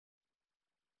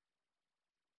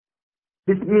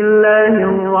بسم الله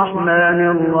الرحمن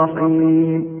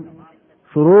الرحیم.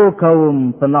 شروع کوم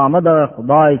په نام د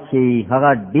خدای چې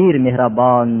هغه ډیر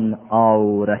مهربان او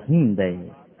رحیم دی.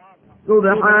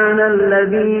 سبحان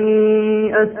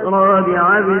الذي أسرى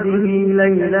بعبده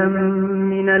ليلا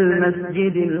من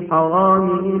المسجد الحرام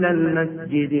إلى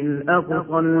المسجد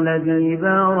الأقصى الذي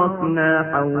باركنا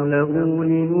حوله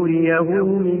لنريه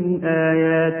من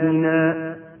آياتنا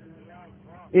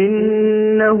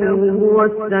إنه هو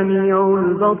السميع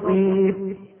البصير.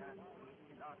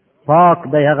 پاک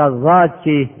دی هغه ذات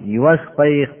چې یوه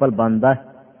شپه خپل بنده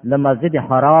له مسجد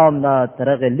حرام نه تر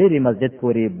هغې لرې مسجد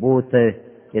پورې بوته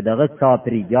چې دغه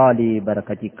چاپېریال یې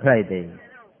برکتي کړی دی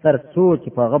تر څو چې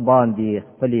په هغه باندې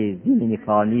خپلې ځینې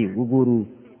نښانې وګورو.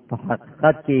 په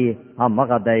حقیقت کې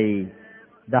همغه دی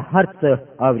د هر څه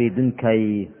اورېدونکی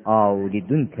او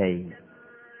لیدونکی.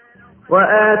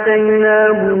 وآتينا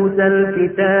موسى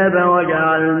الكتاب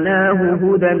وجعلناه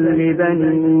هدى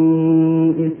لبني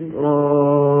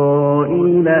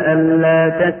إسرائيل ألا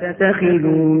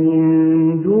تتخذوا من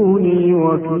دوني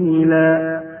وكيلا.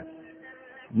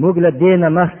 موږ له دې نه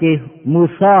مخکې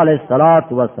موسی علیه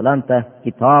السلام ته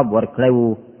کتاب ورکړی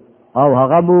او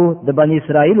هغه مو د بني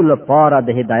اسرائیلو لپاره د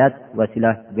هدایت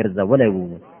وسیله ګرځولی و.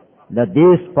 د دې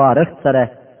سپارښت سره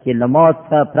چې له ما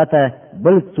څخه پرته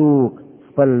بل څوک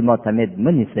خپل معتمد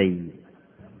منیسئ.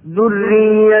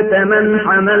 ذرية من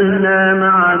حملنا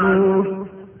مع نوح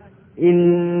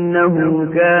إنه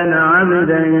كان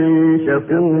عبدا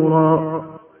شكورا.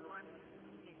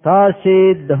 تاسې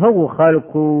د هغو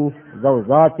خلکو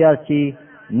زوزات یاست چې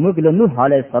موږ له نوح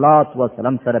علیه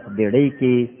السلام سره په بیړۍ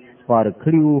کې سپاره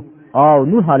کړي او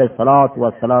نوح علیه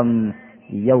السلام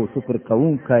یو شکر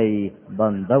کوونکی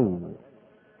بنده و.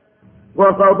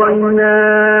 وقضينا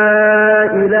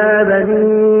إلى بني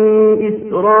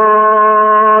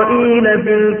إسرائيل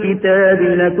في الكتاب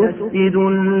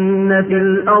لتفسدن في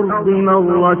الأرض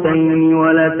مرتين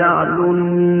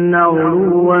ولتعلن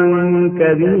علوا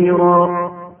كبيرا.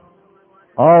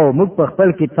 او موږ په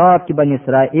خپل کتاب کې بني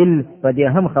اسرائیل په دې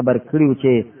هم خبر کړیو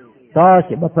چې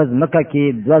تاسې به په ځمکه کې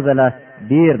دوه ځله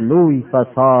ډېر لوی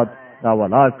فساد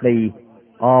راولاړ کړئ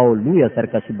او لویه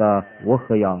سرکشي به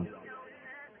وښیاست.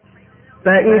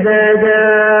 فإذا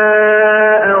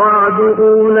جاء وعد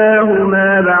أولاهما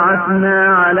بعثنا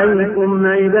عليكم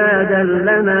عبادا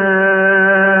لنا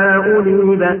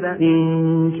أولي بأس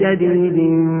شديد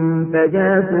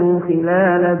فجاسوا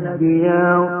خلال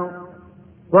الديار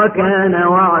وكان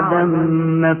وعدا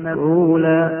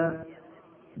مفعولا.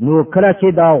 نو کله چې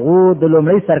د هغو د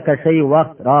لومړۍ سرکشۍ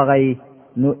وخت راغی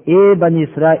نو ای بني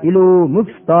اسرائیلو موږ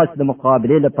ستاسو د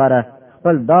مقابلې لپاره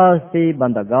خپل داسې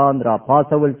بندگان را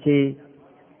پاڅول چې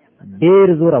ډېر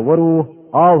زورور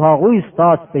او هغوی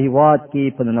ستاسو په هېواد کې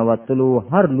په ننوتلو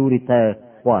هر لوري ته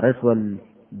خواره شول.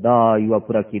 دا یوه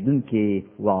پوره کېدونکې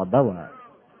وعده وه.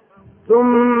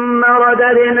 ثم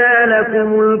رددنا لكم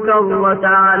الكرة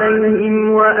عليهم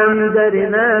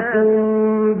وأمددناكم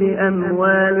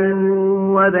بأموال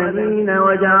وبنين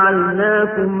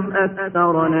وجعلناكم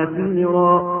أكثر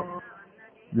نفيرا.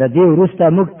 لدې وروسته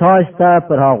موږ تاسو ته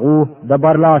پر هغو د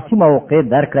برلاسي موقع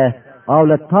درکړه او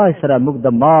له تاسو سره موږ د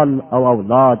مال او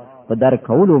اولاد په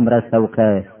درکولو مرسته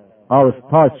وکړه او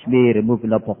ستاسو شمېر موږ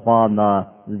له پخوا نه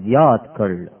زیات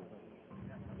کړ.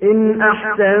 إن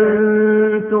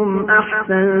أحسنتم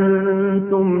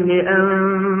أحسنتم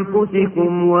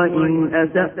لأنفسكم وإن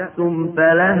أسأتم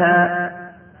فلها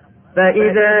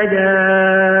فإذا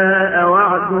جاء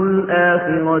وعد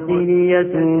الآخرة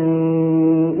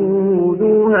ليسوءوا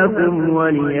وجوهكم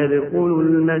وليدخلوا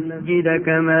المسجد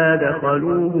كما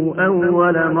دخلوه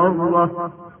أول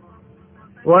مرة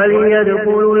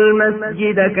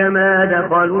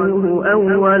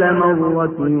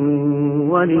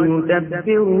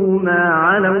وليتبروا ما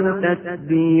علوا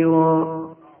تتبيرا.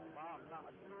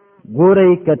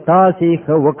 ګورئ که تاسې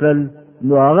ښه وکړل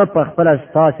نو هغه په خپله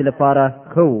ستاسې لپاره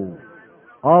ښه و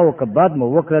او که بد مو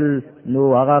وکړل نو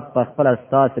هغه په خپله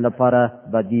ستاسې لپاره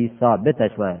بدي ثابته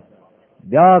شوه.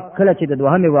 بیا کله چې د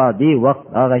دوهمې وعدې وخت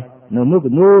راغی نو موږ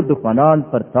نور دښمنان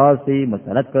پر تاسې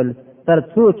مسلط کړل تر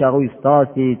څو چې هغوی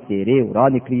ستاسې څېرې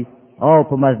ورانې کړي او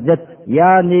په مسجد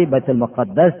یعنې بیت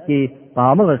المقدس کې په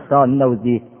همغه شان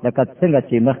ننوځي لکه څنګه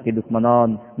چې مخکې دښمنان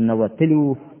ننوتلي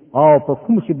وو او په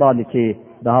کوم شي باندې چې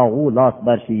د هغو لاس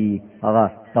برشي هغه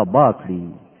تباه کړي.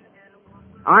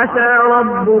 عسى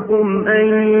ربكم أن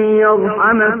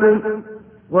يرحمكم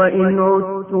وإن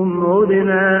عدتم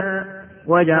عدنا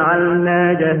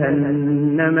وجعلنا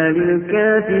جهنم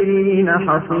للكافرين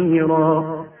حصيرا.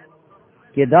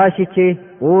 کېدای شي چې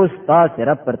اوس تاسې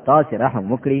رب پر تاسې رحم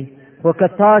وکړي خو که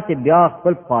تاسې بیا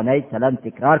خپل پخوانی چلند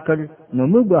تکرار کړ نو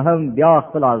موږ به هم بیا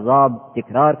خپل عذاب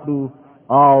تکرار کړو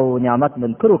او نعمت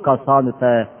منکرو کسانو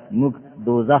ته موږ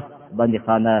دوزخ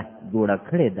بندیخانه جوړه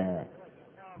کړې ده.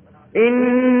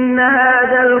 إن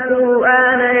هذا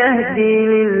القرآن يهدي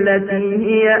للتي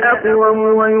هي أقوم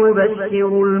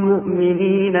ويبشر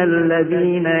المؤمنين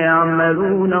الذين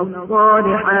يعملون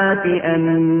الصالحات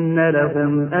أن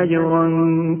لهم أجرا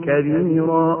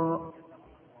كبيرا.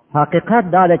 حقیقت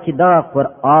دا ده چې دا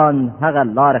قرآن هغه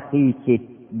لار ښیي چې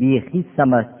بیخي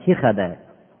سمه چیخه ده.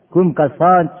 کوم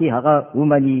کسان چې هغه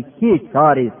ومني هیڅ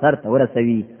چارې سر ته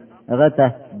ورسوي هغه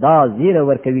ته دا زیره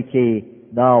ورکوي چې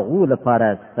دا غو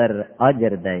لپاره سر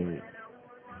اجر دی.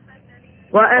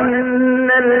 وأن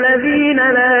الذين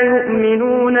لا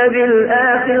يؤمنون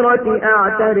بالآخرة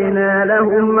أعترنا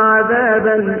لهم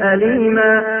عذابا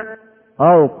أليما.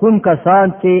 او کوم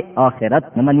کسان چې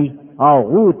آخرت نه مني او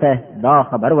غو ته دا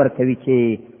خبر ورکوي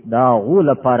چې دا غو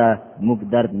لپاره موږ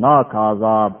دردناک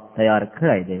عذاب تیار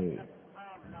کړی دی.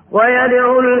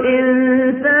 ويدعو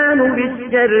الإنسان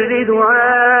بالشر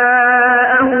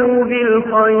دعاءه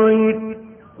بالخير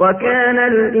وكان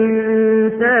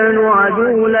الإنسان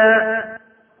عجولا.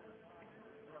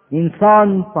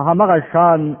 انسان په همغه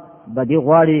شان بدی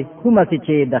غواړي کومه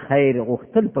چې د خیر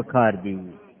غوښتل پکار دي.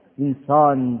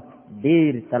 انسان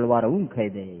ډیر تلوارونکی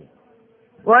دی.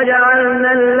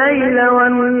 وجعلنا الليل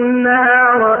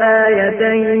والنهار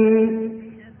آيتين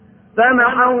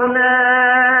فمحونا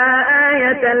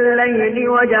آية الليل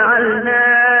وجعلنا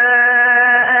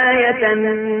آية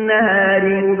النهار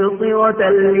مبصرة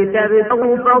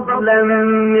لتبتغوا فضلا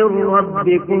من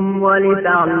ربكم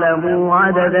ولتعلموا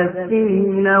عدد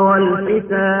السنين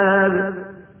والحساب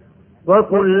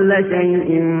وكل شيء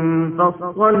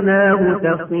فصلناه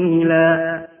تفصيلا.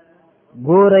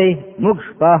 ګورئ موږ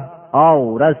شپه او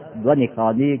ورځ دوه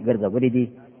نښانې ګرځولې دي.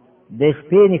 د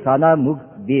شپې نښانه موږ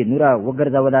بې نوره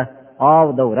وګرځوله او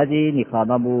د ورځې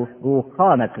نښانه مو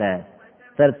روښانه کړه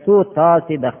تر څو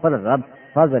تاسې د خپل رب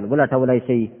فضل ولټولی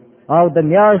شئ او د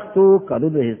میاشتو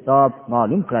کلونو حساب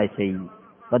معلوم کړای شئ.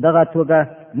 په دغه توګه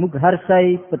موږ هر شی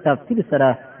په تفصیل سره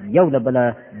یو له بله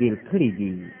بیل کړي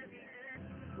دي.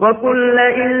 وكل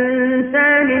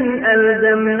إنسان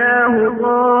ألزمناه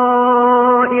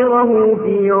طائره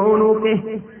في عنقه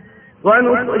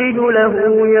ونخرج له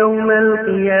يوم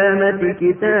القيامة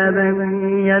كتابا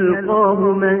يلقاه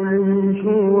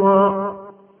منشورا.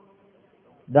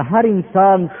 د هر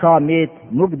انسان شامت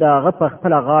موږ د هغه په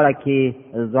خپله غاړه کې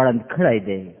ځوړند کړی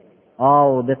دی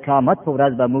او د قیامت په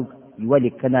ورځ به موږ یوه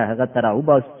لیکنه هغه ته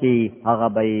راوباسو چې هغه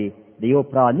به یې د یو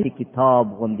پرانیستي کتاب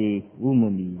غوندې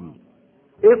ومومي.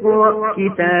 اقرأ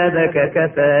كتابك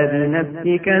كفى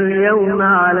بنفسك اليوم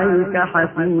عليك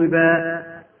حسيبا.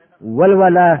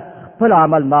 ولولا خپل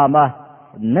عمل نامه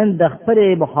نن د خپلې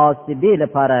محاسبې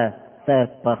لپاره ته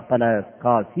په خپله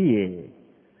کافي.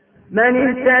 من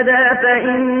اهتدى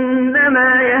فإنما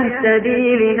يهتدي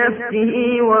لنفسه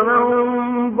ومن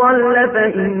ضل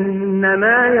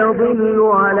فإنما يضل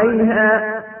عليها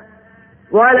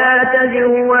ولا تزر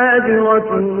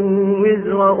وازرة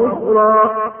وزر أخرى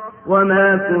وما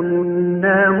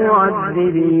كنا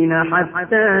معذبين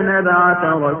حتى نبعث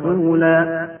رسولا.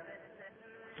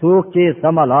 څوک چې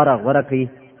سمه لاره غوره کړي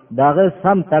د هغه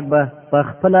سم تګ به په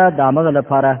خپله د هغه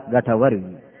لپاره ګټور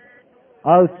وي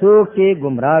او څوک چې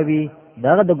ګمراه وي د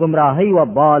هغه د ګمراهۍ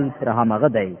وبال تر همغه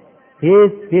دی.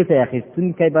 هېڅ پیټه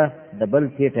اخیستونکی به د بل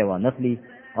پیټه وانخلي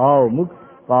او موږ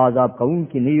په عذاب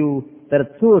کوونکي نه یو تر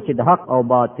څو چې د حق او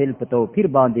باطل په توپیر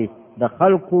باندې د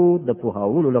خلکو د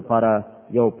پوهولو لپاره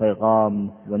یو پیغام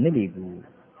ونه لیږو.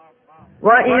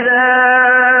 وإذا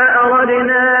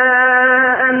أردنا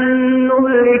أن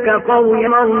نهلك قرية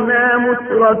أمرنا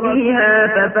متر فيها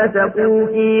ففسقوا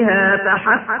فيها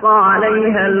فحق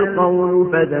عليها القول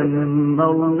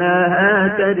فدمرناها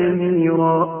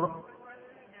تدميرا.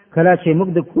 کله چې موږ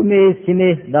د کومې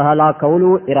سیمې د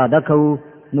هلاکولو اراده کوو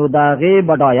نو د هغې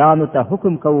بډایانو ته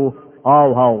حکم کوو او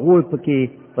هغوی پکې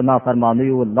په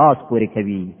نافرمانیو لاس پورې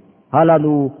کوي. هله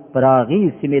نو پر هغې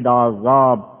سیمې د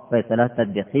عذاب فیصله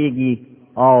تطبیقیږي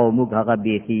او موږ هغه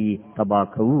بیخي تباه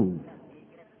کوو.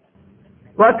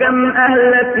 وكم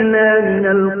أهلكنا من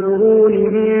القرون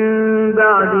من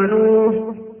بعد نوح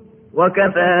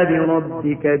وكفى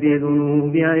بربك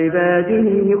بذنوب عباده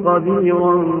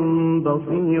خبيرا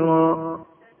بصيرا.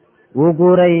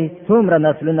 وګورئ څومره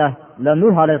نسلونه له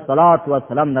نوح علیه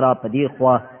السلام نه را په دې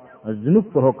خوا زموږ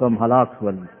په حکم هلاک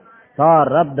شول. تا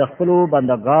رب د خپلو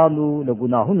بندګانو له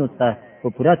ګناهونو څخه په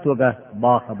پوره توګه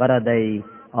باخبره دی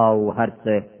او هر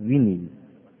څه ویني.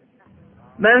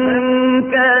 من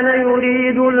كان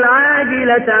يريد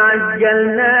العاجلة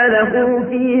عجلنا له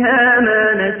فيها ما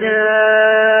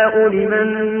نشاء لمن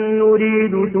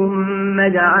نريد ثم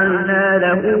جعلنا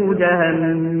له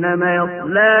جهنم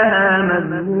يصلاها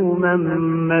مذموما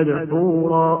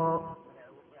مدحورا.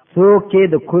 څوک چې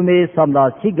د کومې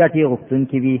سملاسي ګټې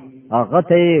غوښتونکي وي هغه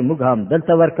ته موږ هم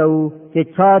دلته ورکوو چې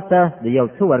چاته د یو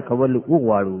څه ورکول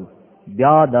وغواړو،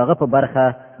 بیا دغه په برخه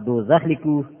دوزخ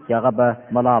لیکو چې هغه به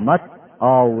ملامت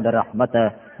او لرحمته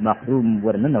محروم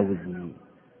ورننوزي.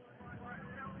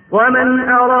 ومن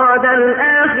أراد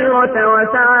الآخرة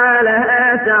وسعى لها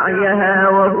سعيها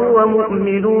وهو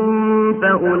مؤمن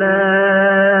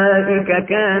فأولئك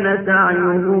كان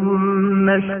سعيهم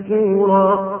مشكورا.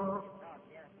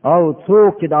 او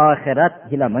څوک چې د آخرت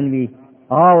هیله من وي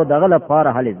او دغه لپاره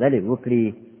هلې ځلې وکړي،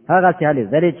 هغسې هلې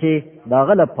ځلې چې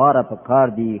دغه لپاره په کار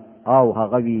دي او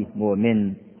هغه وي مؤمن،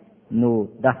 نو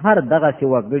د هر دغسې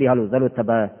وګړي هلو ځلو ته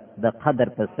به د قدر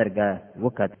په سترګه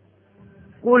وکت.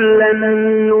 كلا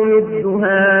نمد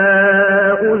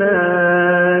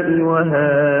هؤلاء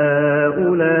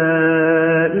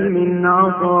وهؤلاء من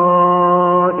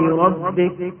عطاء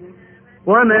ربك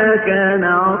وما كان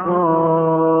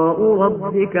عطاء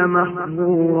ربك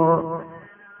محظورا.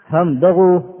 هم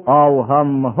دغو او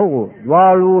هم هغو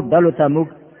دواړو ډلو ته موږ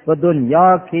په دنیا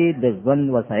کې د ژوند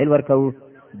وسایل ورکوو،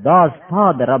 دا ستا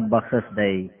د رب بخشش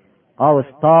دی او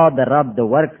ستا د رب د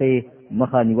ورکړې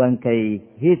مخه نیونکی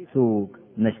هیڅوک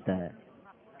نشته.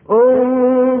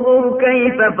 انظر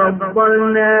كيف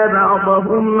فضلنا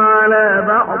بعضهم على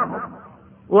بعض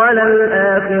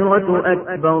وللآخرة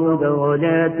أكبر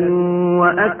درجات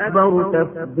وأكبر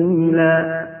تفضيلا.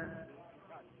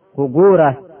 خو ګوره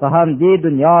په همدې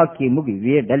دنیا کې موږ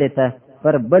یوې ډلې ته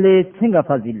پر بلې څنګه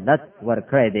فضیلت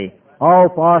ورکړی دی او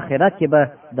په آخرت کې به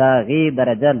د هغې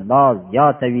درجه لا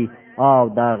زیاته وي او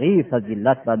د هغې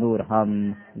فضیلت به نور هم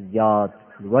زیات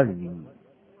لوړ وي.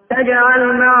 تجعل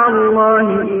مع الله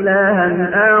إلها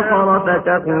آخر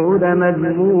فتقعد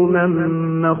مذموما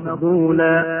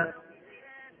مخذولا.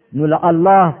 نو له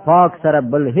الله پاک سره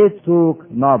بل هیڅوک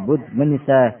معبود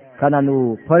منیسه، کنه نو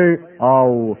پړ او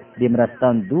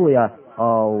بېمرستندویه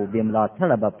او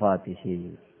بېملاتړه به پاتې شي.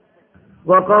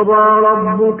 وقضى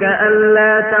ربك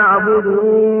ألا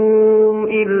تعبدوا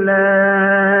إلا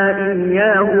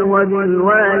إياه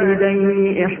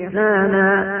وبالوالدين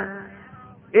إحسانا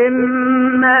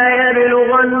إما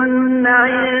يبلغن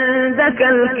عندك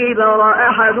الكبر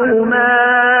أحدهما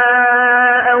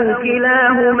أو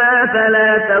كلاهما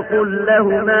فلا تقل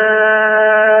لهما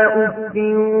أف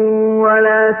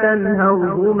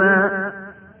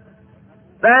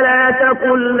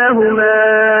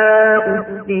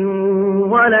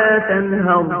ولا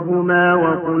تنهرهما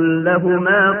وقل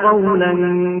لهما قولا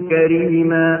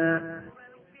كريما.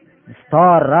 ستا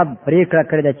رب پریکړه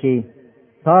کړې ده چې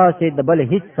تاسې د بل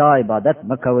هیڅ چا عبادت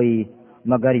مه کوئ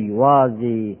مګر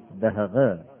یوازې د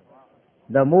هغه.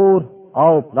 د مور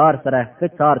او پلار سره ښه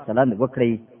چار چلند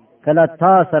وکړئ. کله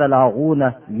تا سره له هغو نه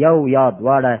یو یا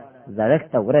دواړه زړښت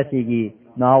ته ورسېږي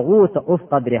نو هغو ته اوف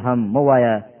قدرې هم مه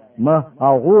وایه، مه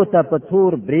هغو ته په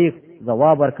تور بریښ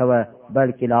ځواب ورکوه،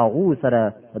 بلکې له هغو سره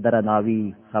په درناوي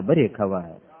خبرې کوه.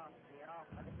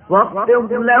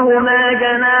 واخفض لهما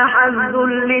جناح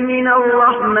الذل من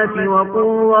الرحمة وقل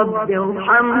رب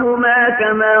ارحمهما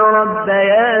كما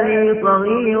ربياني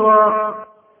صغيرا.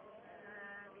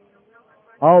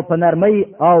 او په نرمۍ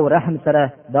او رحم سره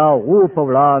دا غو په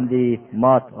وړاندې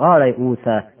مات غاړی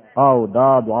اوسه او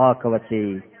دا دعا کوه چې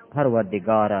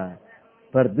پروردګاره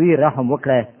پر دوی رحم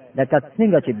وکړه لکه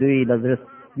څنګه چې دوی له زړه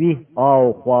وي او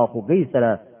خواخوږۍ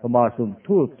سره په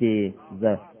ماشومتوب کې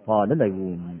زه پاللی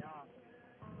وم.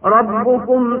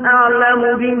 ربكم أعلم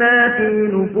بما في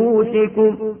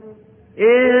نفوسكم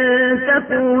إن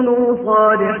تكونوا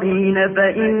صالحين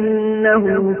فإنه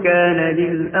كان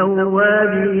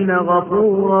للأوابين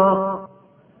غفورا.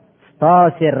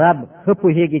 ستاسې رب ښه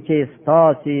پوهېږي چې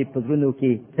ستاسې په زړونو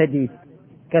کې څه دي.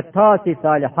 که تاسې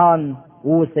صالحان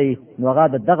اوسئ نو هغه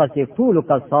د دغسې ټولو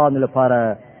کسانو لپاره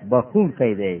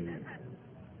بخښونکی دی.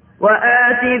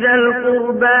 وآت ذا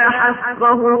القربى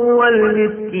حقه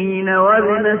والمسكين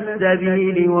وابن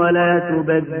السبيل ولا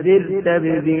تبذر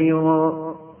تبذيرا.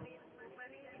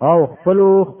 او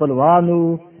خپلوانو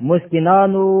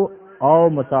مسکینانو او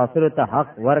مسافرو ته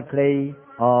حق ورکړئ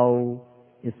او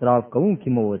اسراف کوونکي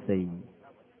مه اوسئ.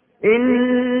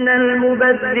 إن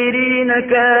المبذرين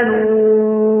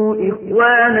كانوا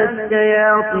إخوان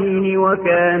الشياطين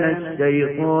وكان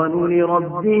الشيطان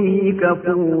لربه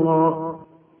كفورا.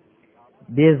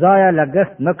 بېځایه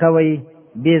لګښت مه کوئ،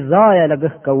 بېځایه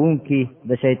لګښت کوونکي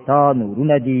د شیطان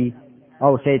ورونه دي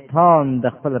او شیطان د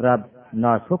خپل رب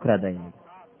ناشکره دی.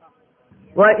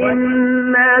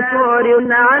 وإما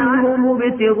تعرض عنهم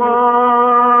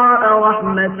ابتغاء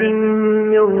رحمة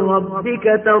من ربك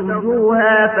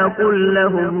ترجوها فقل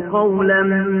لهم قولا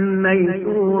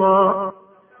ميسورا.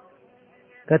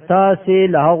 کتاسی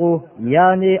لهغو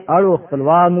یعنی اړو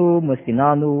خپلوانو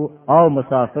مسکینانو او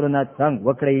مسافرونو څنګه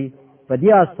وکړي په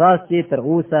دې اساس چې تر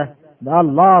اوسه د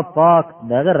الله پاک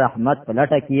دغه رحمت په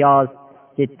لټه کې یاست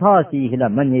چې تاسې هیله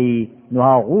منئ نو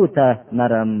هغو ته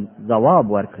نرم ځواب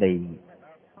ورکړئ.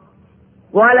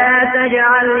 ولا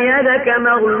تجعل يدك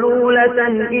مغلولة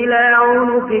إلى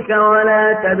عنقك ولا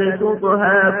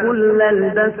تبسطها كل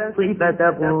البسط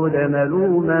فتقعد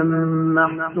ملوما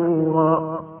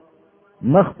محسورا.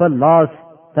 مخفل لاس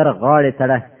تر غاړې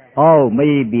تړه او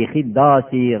مې بیخي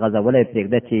داسې غځولی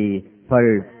پرېږده چې پړ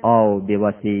او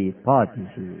بېوسې پاتې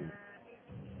شي.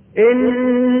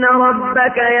 إن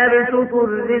ربك يبسط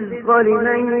الرزق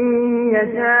لمن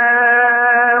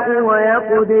يشاء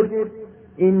ويقدر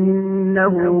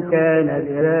إنه كان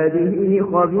بعباده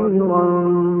خبيرا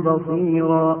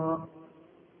بصيرا.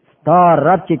 ستا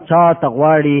رب چې چاته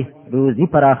غواړي روزي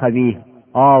پراخوي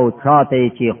او چاته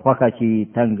چې خوښه شي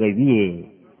تنګوي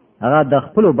هغه د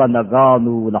خپلو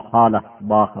بندګانو له حاله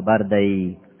باخبر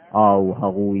دی او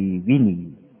هغوی ویني.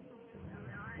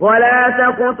 ولا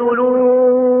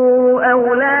تقتلوا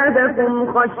أولادكم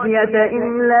خشية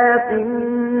إملاق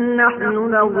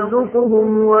نحن نرزقهم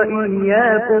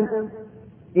وإياكم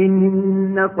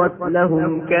إن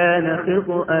قتلهم كان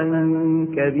خطأ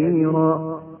كبيرا.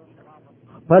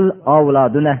 خپل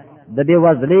اولادونه د بې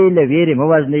وزلۍ له ویرې مه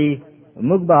وژنئ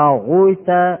موږ به هغوی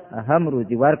ته هم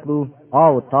روزي ورکړو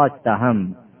او تاسو ته هم.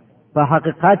 په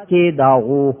حقیقت کې د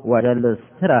هغو وژل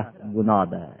ستره ګناه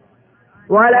ده.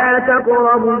 ولا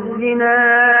تقربوا الزنا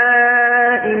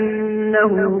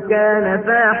إنه كان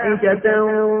فاحشة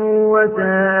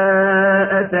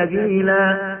وساء سبيلا.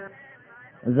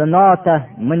 زنا ته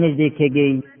مه نږدې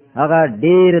کېږئ هغه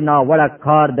ډېر ناوړه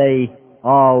کار دی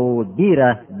او ډېره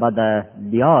بده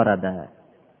بیاره ده.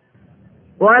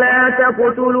 ولا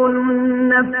تقتلوا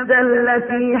النفس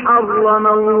التي حرم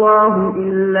الله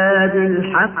إلا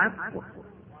بالحق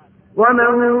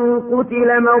ومن قتل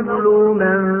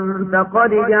مظلوما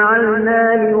فقد جعلنا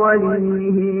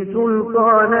لوليه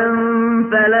سلطانا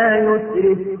فلا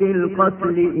يسرف في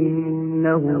القتل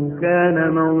إنه كان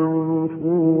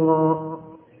منصورا.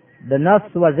 د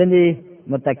نفس وژنې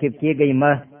مرتکب کېږئ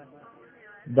مه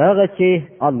دغه چې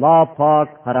الله پاک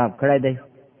حرام کړی دی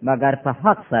مګر په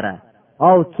حق سره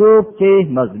او څوک چې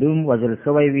مظلوم وژل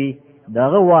شوی وي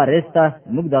دغه وارث ته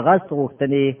موږ د غصب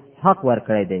غوښتنې حق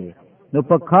ورکړی دی نو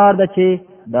په کار ده چې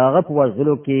دغه په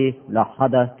وژلو کې له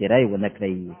حده تیری ونه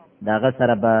کړئ دغه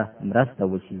سره به مرسته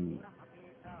وشي.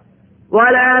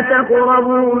 ولا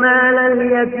تقربوا مال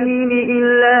اليتيم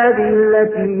إلا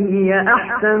بالتي هي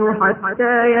أحسن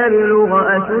حتى يبلغ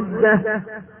أشده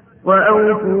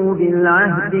وأوفوا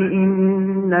بالعهد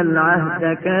إن العهد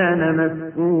كان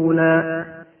مسئولا.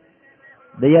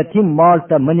 د یتیم مال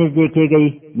ته مه نږدې کېږئ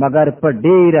مګر په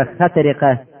ډېره ښه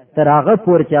طریقه تر هغه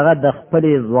پورې چې هغه د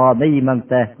خپلې ځوانۍ منځ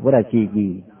ته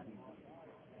ورسېږي.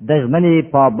 د ژمنې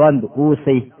پابند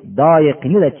اوسئ دا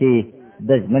یقیني ده چې د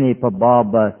ژمنې په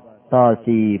باب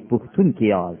تاسې پوښتونکي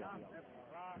یاست.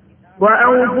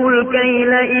 وأوفوا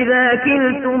الكيل إذا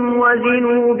كلتم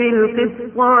وزنوا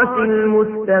بالقسطاس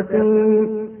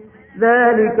المستقيم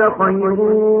ذلك خير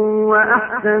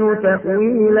وأحسن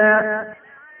تأويلا.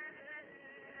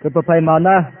 که په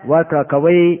پیمانه ورکړه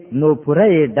کوئ نو پوره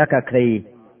یې ډکه کړئ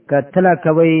که تله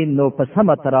کوئ نو په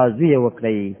سمه ترازو یې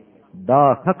وکړئ دا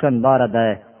ښه کړنلاره ده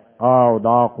او د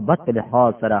عاقبت په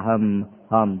لحاظ سره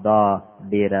هم دا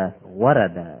ډېره غوره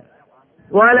ده.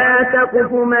 ولا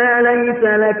تقف ما ليس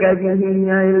لك به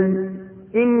علم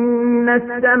إن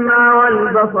السمع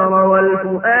والبصر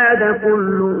والفؤاد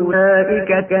كل أولئك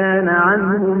كان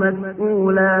عنه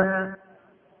مسؤولا.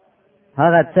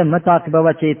 هغه څه مه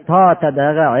تعقیبوه چې تا ته د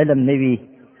هغه علم نه وي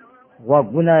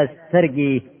غوږونه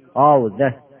سترګې او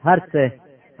زه هر څه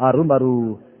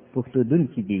ارومرو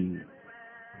پوښتودونکي دي.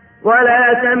 ولا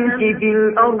تمش في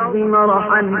الأرض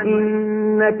مرحا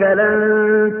إنك لن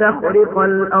تخرق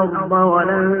الأرض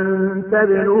ولن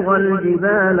تبلغ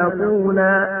الجبال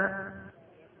طولا.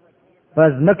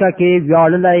 فزمکه کې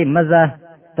ویاړلی مزه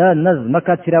ته نه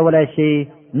ځمکه څیرولی شي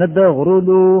نه د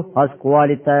غرونو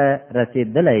هسکوالي ته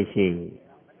رسېدلی شي.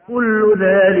 كل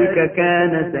ذلك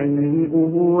كان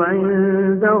سيئه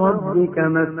عند ربك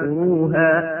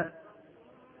مكروها.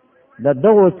 د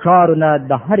دغو چارو نه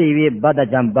د هر یوې بده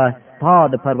جنبه ستا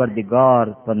د پروردګار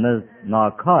په نزد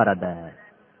ناکاره ده.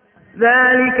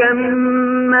 ذلك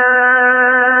مما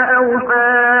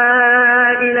أوحى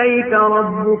إليك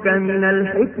ربك من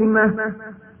الحكمة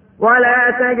ولا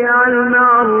تجعل مع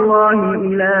الله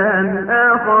إلها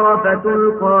آخر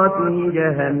فتلقى في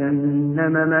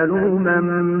جهنم ملوما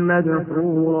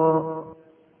مدحورا.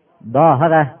 دا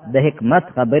هغه د حکمت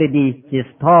خبرې دي چې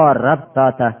ستا رب تا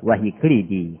ته وحي کړي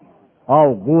دي. او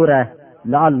ګوره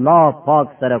له الله پاک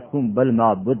سره کوم بل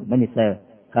معبود منیسه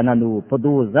کنه نو په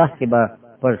دوزخ کې به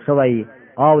پر شوی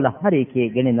او له هرې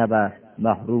ښېګڼې نه به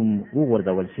محروم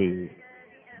وغورځول شي.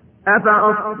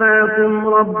 أفأصفاكم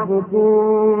ربكم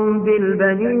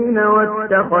بالبنين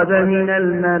واتخذ من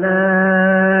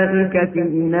الملائكة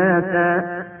إناثا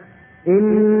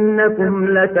إنكم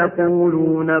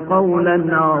لتقولون قولا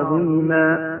عظيما.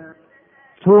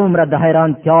 څومره د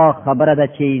حیرانتیا خبره ده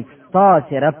چې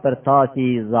ستاسې رب پر تاسې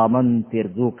زامن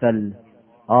پیرزو کړل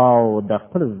او د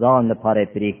خپل ځان لپاره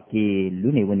پرېښتې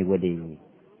لوڼې ونیولې.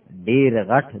 ډېر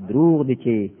غټ دروغ دي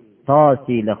چې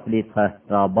تاسې له خولې څخه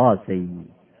راباسئ.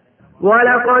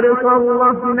 ولقد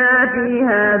صرفنا في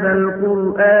هذا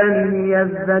القرآن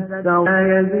ليذكروا ما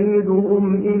يزيدهم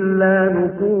إلا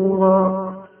نفورا.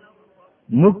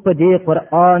 موږ په دې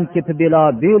قرآن کې په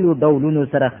بېلابېلو ډولونو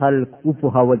سره خلک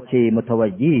وپوهول چې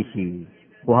متوجه شي،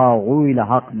 خو هغوی له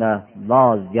حق نه لا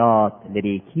زیات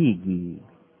لرې کېږي.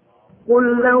 قل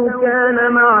لو كان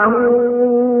معه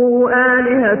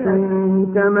آلهة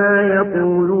كما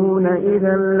يقولون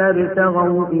إذا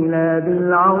لابتغوا إلى ذي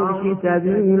العرش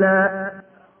سبيلا.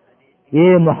 اے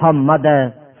محمد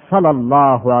صلی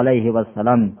الله علیه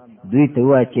وسلم دوی ته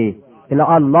وایي چې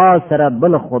کله الله سره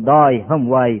بل خدای هم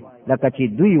وای لکه چې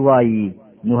دوی وایي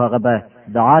نو هغه به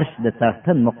د عرش د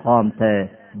څښتن مقام ته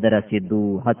د رسېدو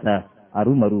هڅه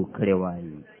ارومرو کړې وای.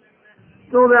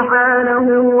 سبحانه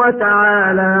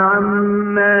وتعالى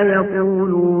عما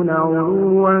يقولون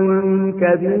علوا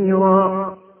كبيرا.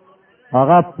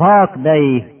 هغه پاک دی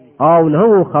او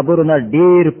له خبرونه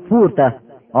ډیر پورته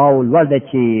او لوړ دی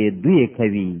چې دوی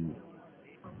کوي.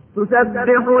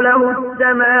 تسبح له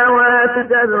السماوات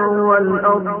السبع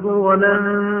والأرض ومن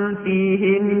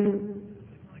فيهن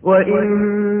وإن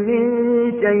من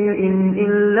شيء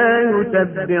إلا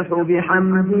يسبح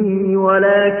بحمده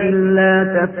ولكن لا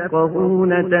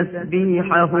تفقهون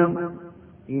تسبيحهم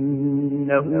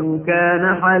إنه كان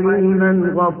حليما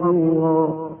غفورا.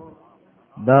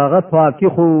 داغه پاکی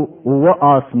خو او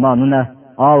آسمانونه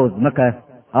او ځمکه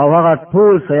او هغه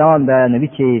ټول شیان بیانوي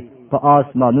چې په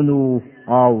آسمانونو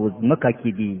او ځمکه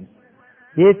کې دي.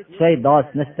 هیڅ شی داس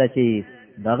نشته چې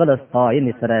دغه له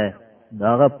ستاینې سره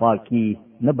دغه پاکی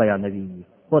نه بیانوي،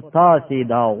 خو تاسې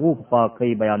د هغو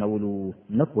پاکۍ بیانولو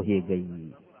نه پوهېږئ.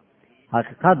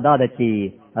 حقیقت دا ده چې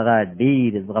هغه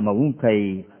ډېر زغمونکی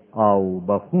او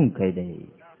بخښونکی دی.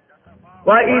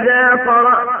 وَإِذَا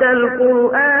قَرَأْتَ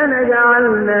الْقُرْآنَ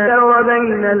جَعَلْنَا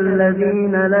وَبَيْنَ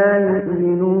الَّذِينَ لَا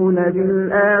يُؤْمِنُونَ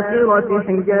بِالْآخِرَةِ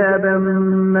حِجَابًا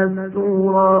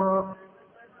مَسْتُورًا.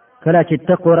 کله چې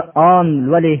ته قرآن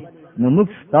لولې نو موږ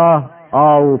ستا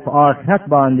او په آخرت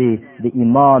باندې د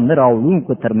ایمان نه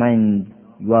راوړونکو ترمنځ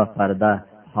یوه پرده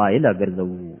حایله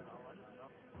ګرځوو.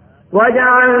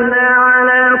 وجعلنا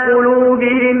على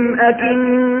قلوبهم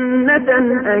أكنة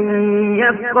أن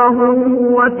يفقهوه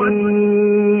وفي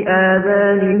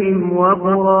آذانهم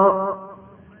وقرا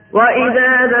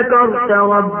وإذا ذكرت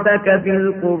ربك في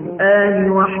القرآن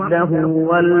وحده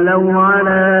ولوا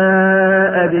على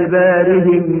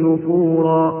أدبارهم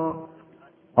نفورا.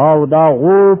 او دا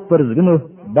غو پر زګنو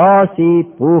داسې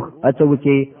پوخ اچو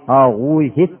چې هغوی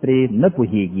هیڅ پرې نه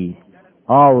پوهېږي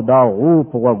او دا غو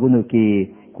په غوږونو کې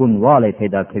کونوالی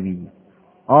پیدا کوي.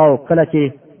 او کله چې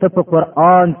ته په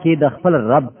قرآن کې د خپل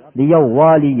رب د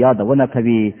یووالي یادونه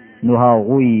کوي نو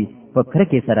هغوی په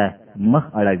کرکې سره مخ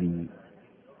اړوي.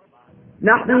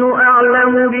 نحن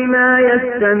أعلم بما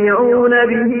يستمعون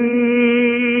به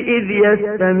إذ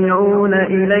يستمعون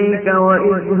إليك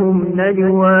وإذ هم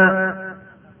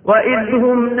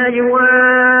نجوى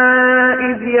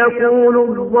إذ يقول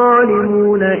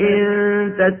الظالمون إن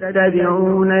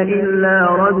تتبعون إلا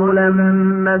رجلا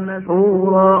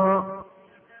مسحورا.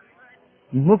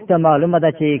 موږ ته معلومه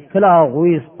ده چې کله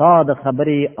هغوی ستا د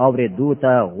خبرې اورېدو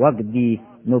ته غوږ دي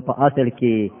نو په اصل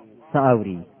کې څه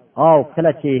اوري، او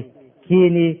کله چې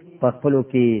کینی په خپلو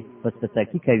کې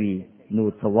پسپسکي کوي نو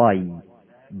څه وایي.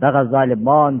 دغه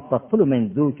ظالمان په خپلو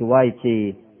منځو کې وایي چې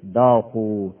دا خو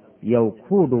یو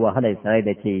کوډ وهلی سړی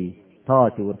دی چې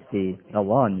تاسې ورپسې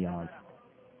روان یاست.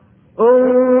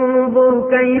 انظر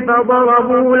كيف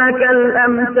ضربوا لك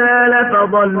الأمثال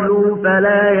فضلوا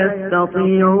فلا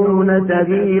يستطيعون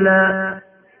سبيلا.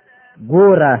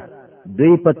 ګوره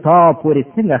دوی په تا پورې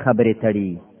څنګه خبرې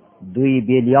تړي، دوی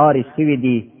بېلیارې شوي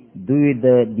دي، دوی د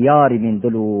دیارې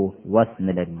میندلو وس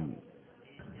نه لري.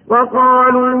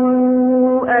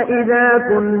 وقالوا أئذا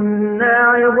كنا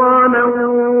عظاما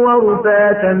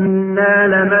ورفاتا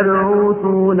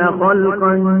لمبعوثون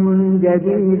خلقا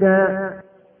جديدا.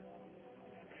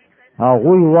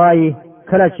 هغوی وای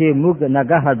کله چې موږ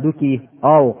نګه دوکي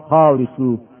او خاورې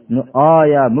شو نو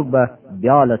آیا موږ به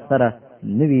بیا له سره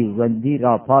نوي ژوندي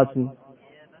را پاسو؟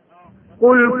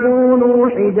 قل كونوا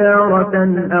حجارة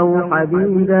أو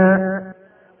حديدا.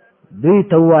 دوی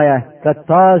ته ووایه که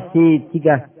تاسې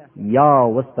تیږه یا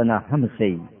وسپنه هم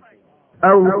شئ.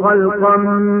 أو خلقا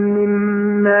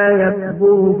مما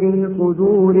يكبر في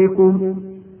صدوركم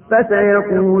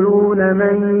فسيقولون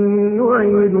من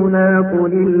يعيدنا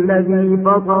قل الذي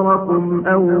فطركم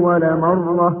أول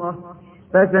مرة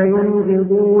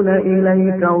فسينغضون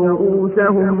إليك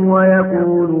رؤوسهم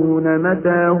ويقولون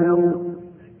متاه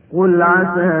قل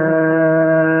عسى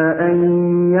أن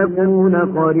يكون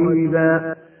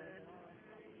قريبا.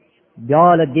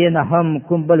 بیا له دې نه هم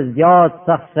کوم بل زیات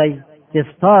سخت شی چې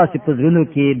ستاسې په زړونو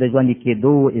کې د ژوندي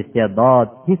کېدو استعداد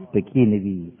هېڅ پکې نه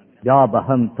وي بیا به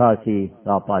هم تاسې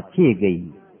راپاڅېږئ.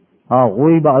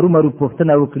 هغوی به ارومرو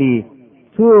پوښتنه وکړي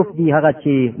څوک دي هغه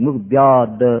چې موږ بیا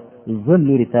د ژوند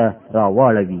لوري ته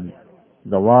راواړوي؟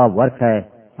 ځواب ورکړه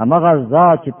همغه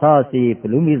ذات چې تاسې په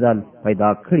لومړي ځل پیدا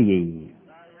کړی یې.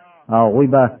 هغوی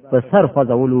به په سر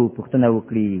خوځولو پوښتنه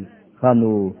وکړي ښه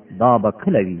نو دا به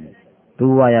کله وي؟ تو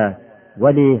وایه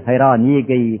ولې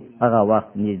حیرانېږئ هغه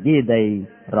وخت نږدې دی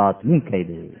راتلونکی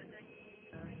دی.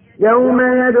 يوم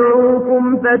يدعوكم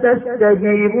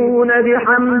فتستجيبون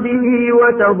بحمده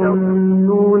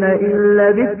وتظنون إن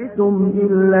لبثتم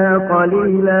إلا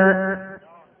قليلا.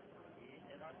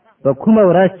 په کومه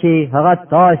ورځ چې هغه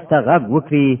تاسو ته غږ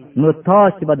وکړي نو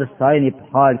تاسو به د ستاینې په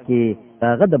حال کې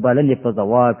هغه د بلنې په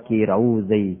ځواب کې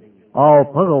راوځئ او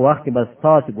په هغه وخت کې به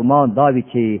ستاسو ګمان دا وي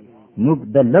چې موږ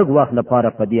د لږ وخت لپاره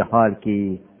په دې حال کې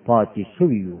پاتې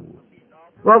شوي یو.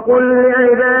 وقل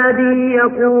لعبادي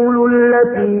يقولوا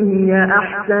التي هي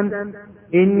أحسن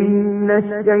إن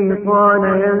الشيطان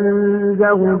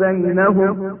ينزغ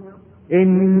بينهم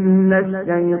إن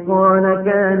الشيطان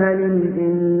كان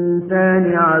للإنسان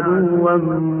عدوا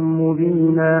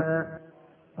مبينا.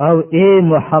 او اے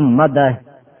محمد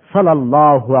صلی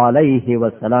الله علیه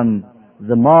وسلم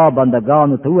زما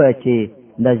بندگانو ته وایي چې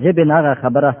د ژبې نه هغه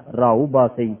خبره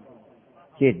راوباسئ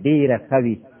چې ډېره ښه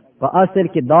وي. په اصل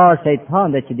کې دا شیطان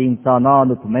دی چې د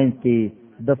انسانانو په منځ کې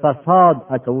د فساد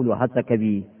اچولو هڅه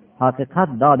کوي. حقیقت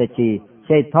دا دی چې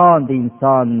شیطان د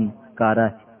انسان کاره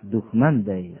دښمن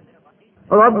دی.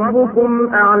 ربكم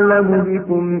أعلم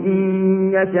بكم إن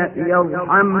يشأ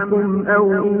يرحمكم أو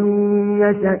إن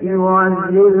يشأ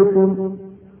يعذبكم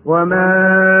وما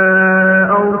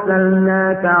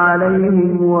أرسلناك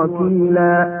عليهم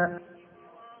وكيلا.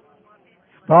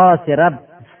 ستاسې رب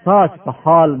ستاسې په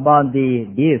حال باندې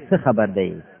ډېر څه خبر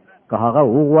دی. که هغه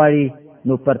وغواړي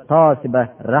نو پر تاسې به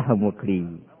رحم وکړي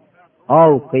او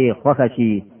که یې خوښه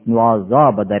شي نو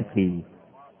عذاب به درکړي.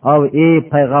 او ای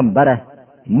پیغمبره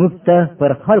موږ ته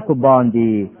پر خلکو باندې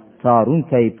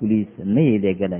څارونکی پولیس نه یې لېږلی.